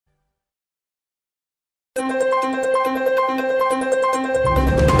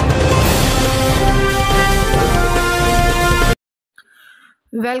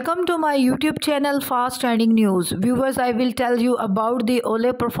Welcome to my YouTube channel Fast Trending News. Viewers, I will tell you about the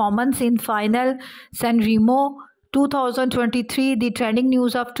Ole performance in final Sanremo 2023, the trending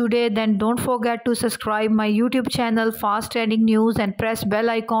news of today. Then don't forget to subscribe my YouTube channel Fast Trending News and press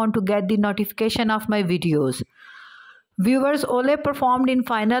bell icon to get the notification of my videos. Viewers, Ole performed in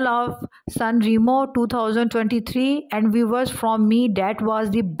final of Sanremo 2023, and viewers, from me, that was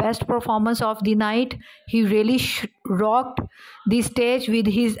the best performance of the night. He really rocked the stage with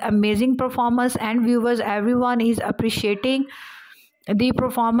his amazing performance, and viewers, everyone is appreciating the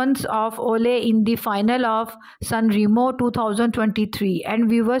performance of Ole in the final of Sanremo 2023. And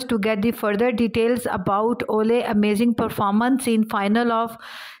viewers, to get the further details about Ole amazing performance in final of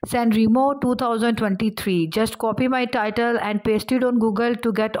Sanremo 2023, just copy my title and paste it on Google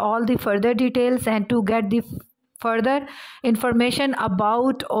to get all the further details. And to get the further information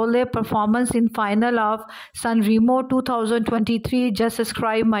about Ole performance in final of Sanremo 2023, just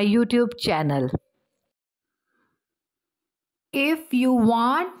subscribe my YouTube channel. If you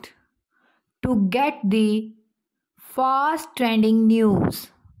want to get the fast trending news,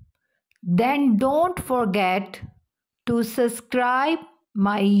 then don't forget to subscribe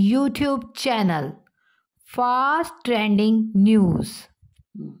my YouTube channel Fast Trending News.